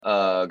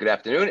Good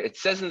afternoon. It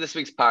says in this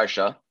week's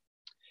parsha,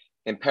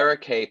 in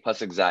Parakeh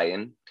Pasuk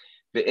Zayin,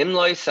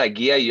 "Ve'imloi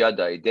sagia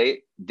yadai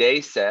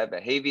de se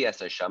v'hevi es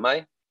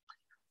hashamai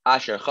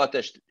asher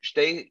chotesh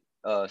shtei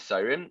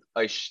sirim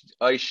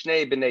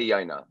shnei b'nei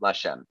yaina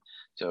l'Hashem."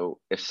 So,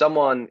 if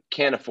someone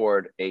can't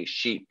afford a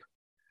sheep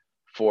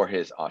for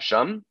his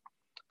asham,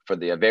 for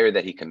the avera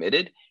that he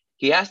committed,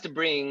 he has to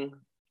bring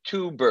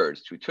two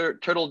birds, two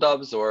turtle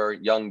doves or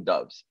young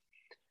doves.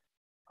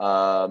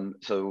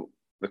 So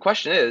the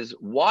question is,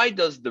 why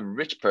does the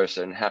rich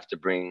person have to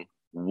bring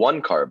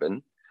one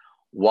carbon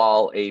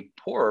while a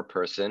poorer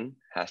person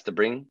has to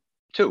bring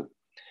two?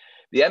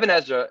 The Ibn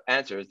Ezra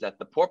answers that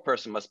the poor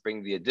person must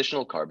bring the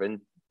additional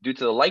carbon due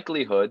to the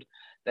likelihood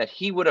that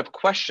he would have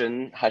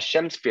questioned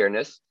Hashem's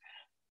fairness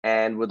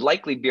and would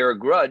likely bear a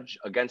grudge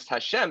against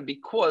Hashem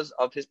because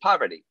of his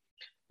poverty.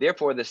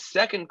 Therefore, the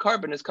second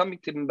carbon is coming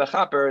to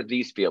mechaper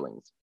these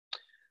feelings.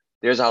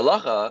 There's a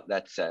halacha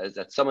that says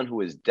that someone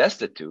who is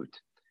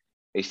destitute,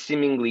 a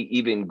seemingly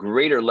even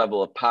greater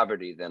level of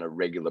poverty than a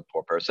regular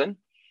poor person,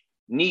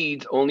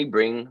 needs only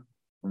bring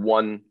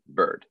one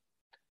bird.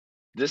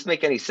 Does this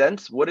make any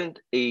sense? Wouldn't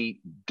a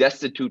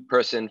destitute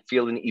person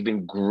feel an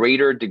even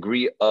greater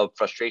degree of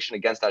frustration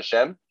against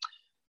Hashem?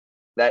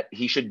 That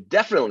he should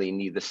definitely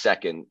need the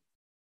second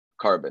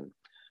carbon.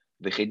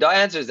 The Chida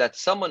answers that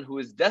someone who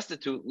is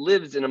destitute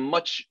lives in a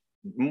much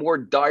more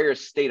dire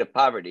state of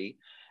poverty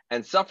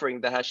and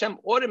suffering, that Hashem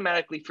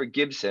automatically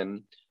forgives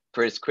him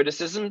for his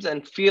criticisms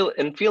and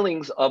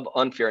feelings of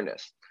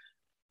unfairness.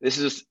 This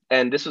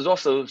was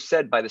also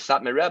said by the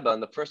Satmar Rebbe on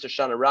the first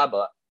Hoshana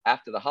Rabbah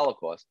after the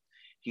Holocaust.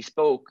 He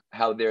spoke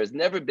how there has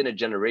never been a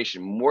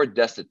generation more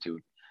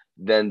destitute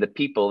than the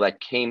people that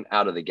came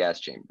out of the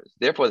gas chambers.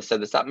 Therefore, said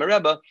the Satmar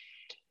Rebbe,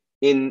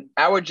 in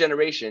our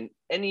generation,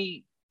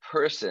 any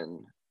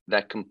person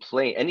that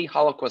any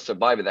Holocaust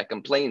survivor that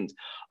complains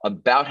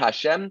about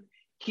Hashem,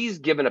 he's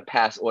given a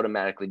pass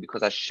automatically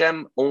because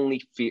Hashem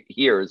only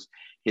hears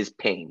his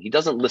pain. He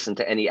doesn't listen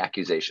to any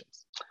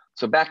accusations.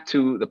 So back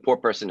to the poor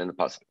person in the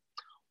pasuk.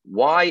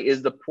 Why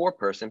is the poor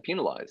person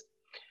penalized?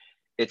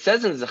 It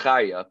says in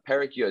Zechariah,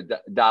 Perik Yud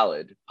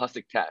Dalid,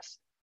 pasuk Tes,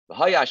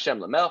 "V'haya Hashem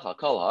lamelech al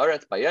kol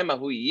haaretz b'yom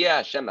hahu yeh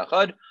Hashem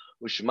echad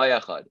u'shema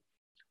echad."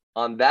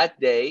 On that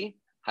day,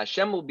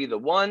 Hashem will be the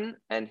one,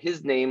 and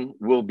His name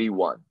will be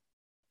one.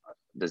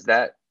 Does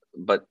that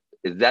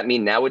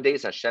mean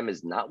nowadays Hashem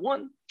is not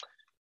one?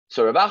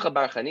 So Rav Acha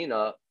Bar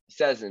Chanina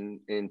says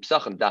in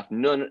Psachim Daf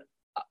Nun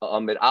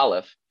Amid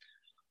Aleph,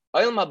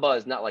 Olam Haba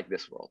is not like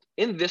this world.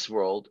 In this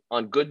world,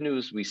 on good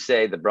news, we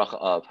say the bracha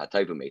of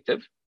Hatayv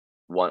U'Meitiv,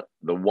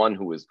 the one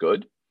who is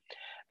good.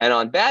 And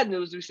on bad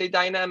news, we say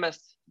Dayan Emes,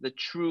 the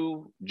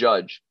true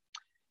judge.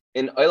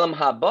 In Olam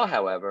Haba,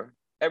 however,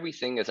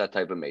 everything is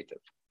Hatayv U'Meitiv.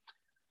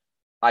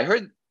 I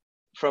heard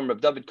from Rav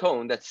David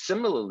Cohen that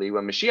similarly,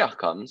 when Mashiach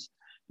comes,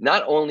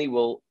 not only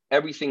will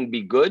everything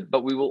be good,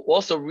 but we will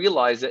also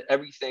realize that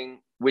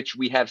everything which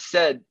we have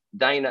said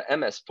Dayan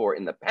Emes for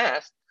in the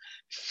past,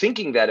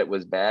 thinking that it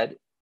was bad,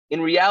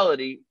 in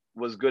reality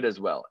was good as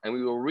well. And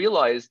we will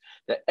realize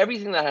that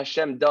everything that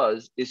Hashem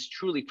does is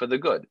truly for the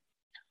good.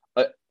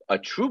 A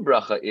true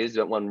bracha is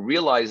that one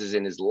realizes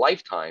in his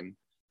lifetime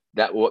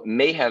that what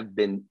may have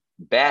been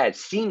bad,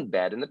 seemed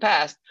bad in the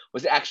past,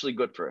 was actually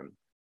good for him.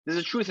 There's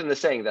a truth in the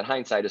saying that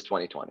hindsight is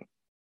 20/20.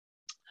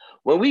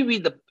 When we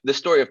read the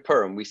story of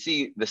Purim, we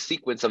see the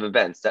sequence of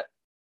events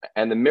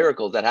and the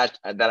miracles that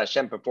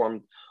Hashem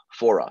performed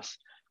for us.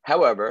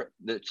 However,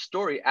 the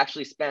story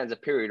actually spans a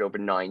period over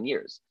 9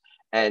 years.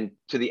 And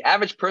to the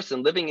average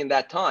person living in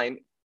that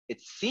time,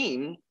 it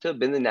seemed to have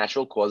been the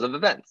natural cause of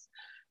events.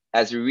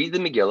 As we read the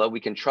Megillah,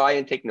 we can try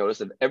and take notice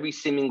of every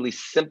seemingly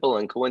simple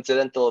and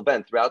coincidental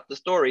event throughout the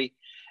story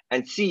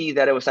and see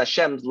that it was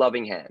Hashem's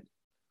loving hand.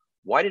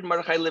 Why did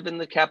Mordechai live in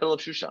the capital of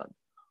Shushan?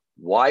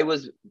 Why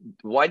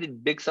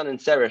did Bigsan and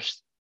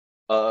Seresh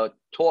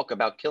talk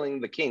about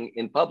killing the king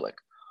in public?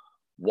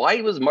 Why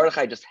did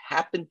Mordechai just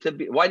happen to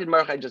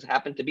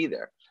be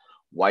there?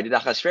 Why did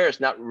Achashverosh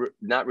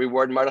not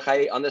reward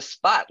Mordechai on the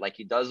spot like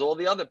he did all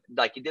the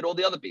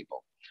other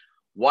people?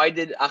 Why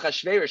did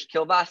Achashverosh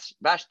kill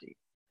Vashti?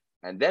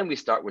 And then we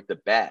start with the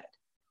bad.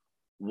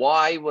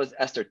 Why was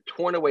Esther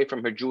torn away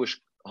from her Jewish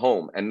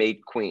home and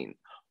made queen?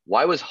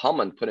 Why was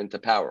Haman put into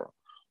power?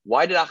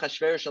 Why did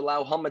Achashverosh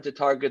allow Haman to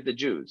target the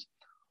Jews?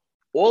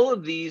 All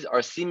of these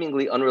are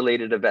seemingly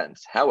unrelated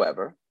events.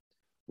 However,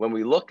 when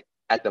we look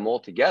at them all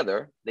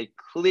together, they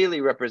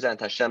clearly represent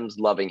Hashem's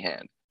loving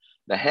hand,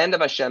 the hand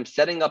of Hashem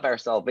setting up our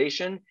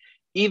salvation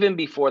even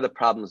before the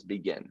problems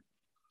begin.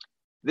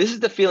 This is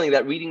the feeling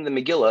that reading the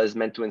Megillah is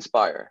meant to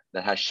inspire,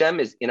 that Hashem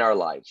is in our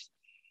lives.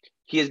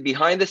 He is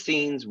behind the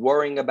scenes,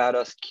 worrying about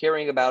us,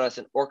 caring about us,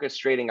 and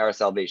orchestrating our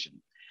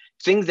salvation.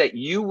 Things that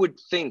you would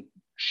think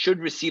should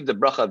receive the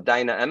bracha of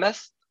Dayan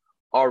Emes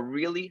are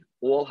really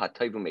all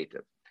Hatayv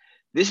U'Meitiv.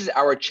 This is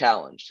our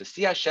challenge, to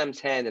see Hashem's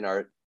hand in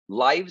our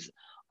lives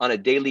on a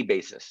daily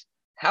basis.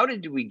 How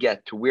did we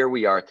get to where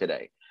we are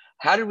today?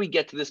 How did we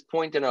get to this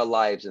point in our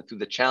lives and through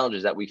the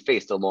challenges that we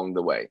faced along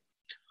the way?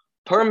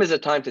 Purim is a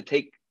time to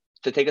take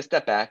a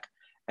step back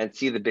and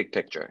see the big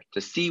picture,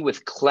 to see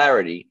with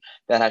clarity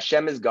that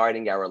Hashem is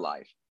guiding our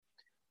life.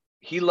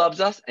 He loves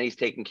us and he's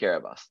taking care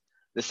of us.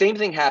 The same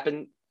thing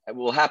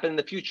will happen in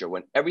the future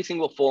when everything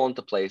will fall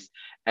into place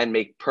and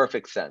make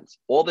perfect sense.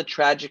 All the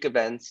tragic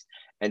events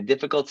and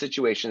difficult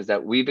situations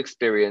that we've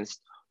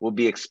experienced will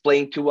be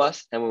explained to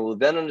us, and we will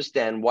then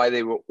understand why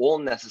they were all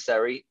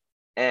necessary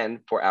and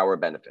for our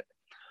benefit.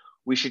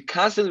 We should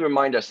constantly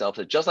remind ourselves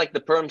that just like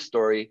the Purim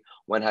story,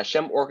 when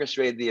Hashem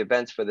orchestrated the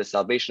events for the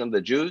salvation of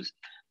the Jews,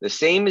 the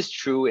same is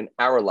true in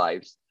our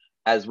lives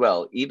as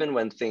well, even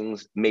when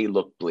things may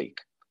look bleak.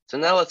 So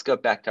now let's go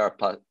back to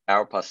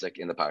our pasuk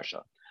in the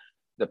parsha.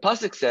 The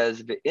pasuk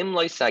says, "Ve'im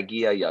lo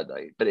sagia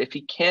yadai," but if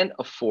he can't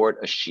afford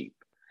a sheep,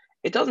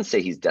 it doesn't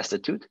say he's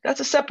destitute.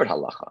 That's a separate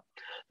halacha.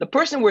 The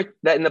person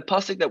that in the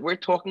pasuk that we're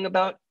talking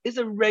about is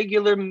a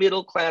regular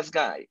middle-class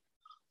guy.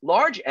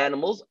 Large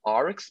animals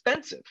are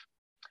expensive.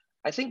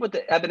 I think what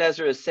the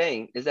Ebenezer is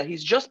saying is that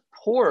he's just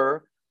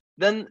poorer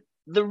than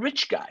the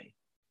rich guy.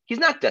 He's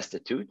not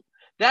destitute.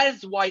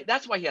 That's why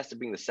he has to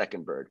bring the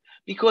second bird,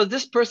 because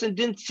this person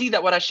didn't see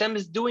that what Hashem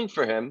is doing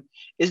for him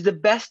is the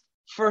best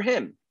for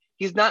him.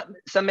 He's not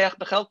sameach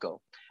bechelko.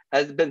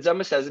 As Ben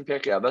Zoma says in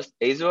Pirkei Avos,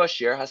 Ezu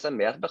Asher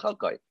hasameach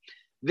bechelko.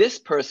 This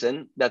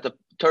person that the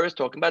Torah is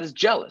talking about is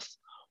jealous.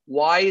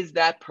 Why is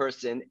that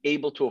person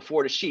able to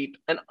afford a sheep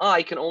and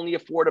I can only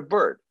afford a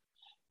bird?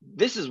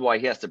 This is why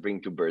he has to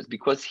bring two birds,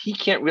 because he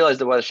can't realize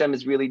that what Hashem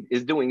is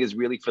doing is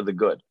really for the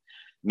good.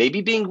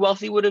 Maybe being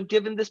wealthy would have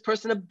given this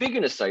person a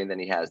bigger nisayon than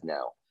he has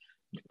now.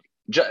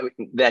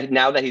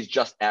 Now that he's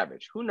just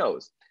average. Who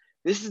knows?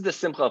 This is the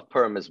simcha of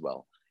Purim as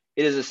well.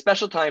 It is a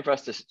special time for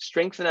us to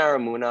strengthen our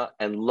emunah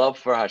and love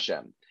for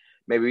Hashem.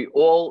 May we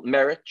all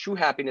merit true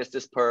happiness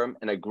this Purim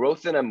and a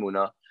growth in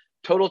emunah,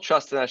 total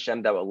trust in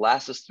Hashem that will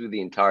last us through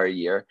the entire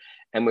year.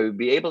 And may we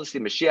be able to see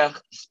Mashiach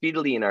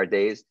speedily in our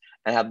days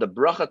and have the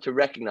bracha to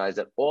recognize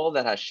that all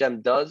that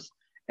Hashem does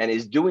and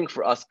is doing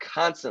for us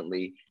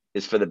constantly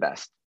is for the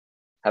best.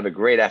 Have a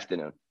great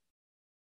afternoon.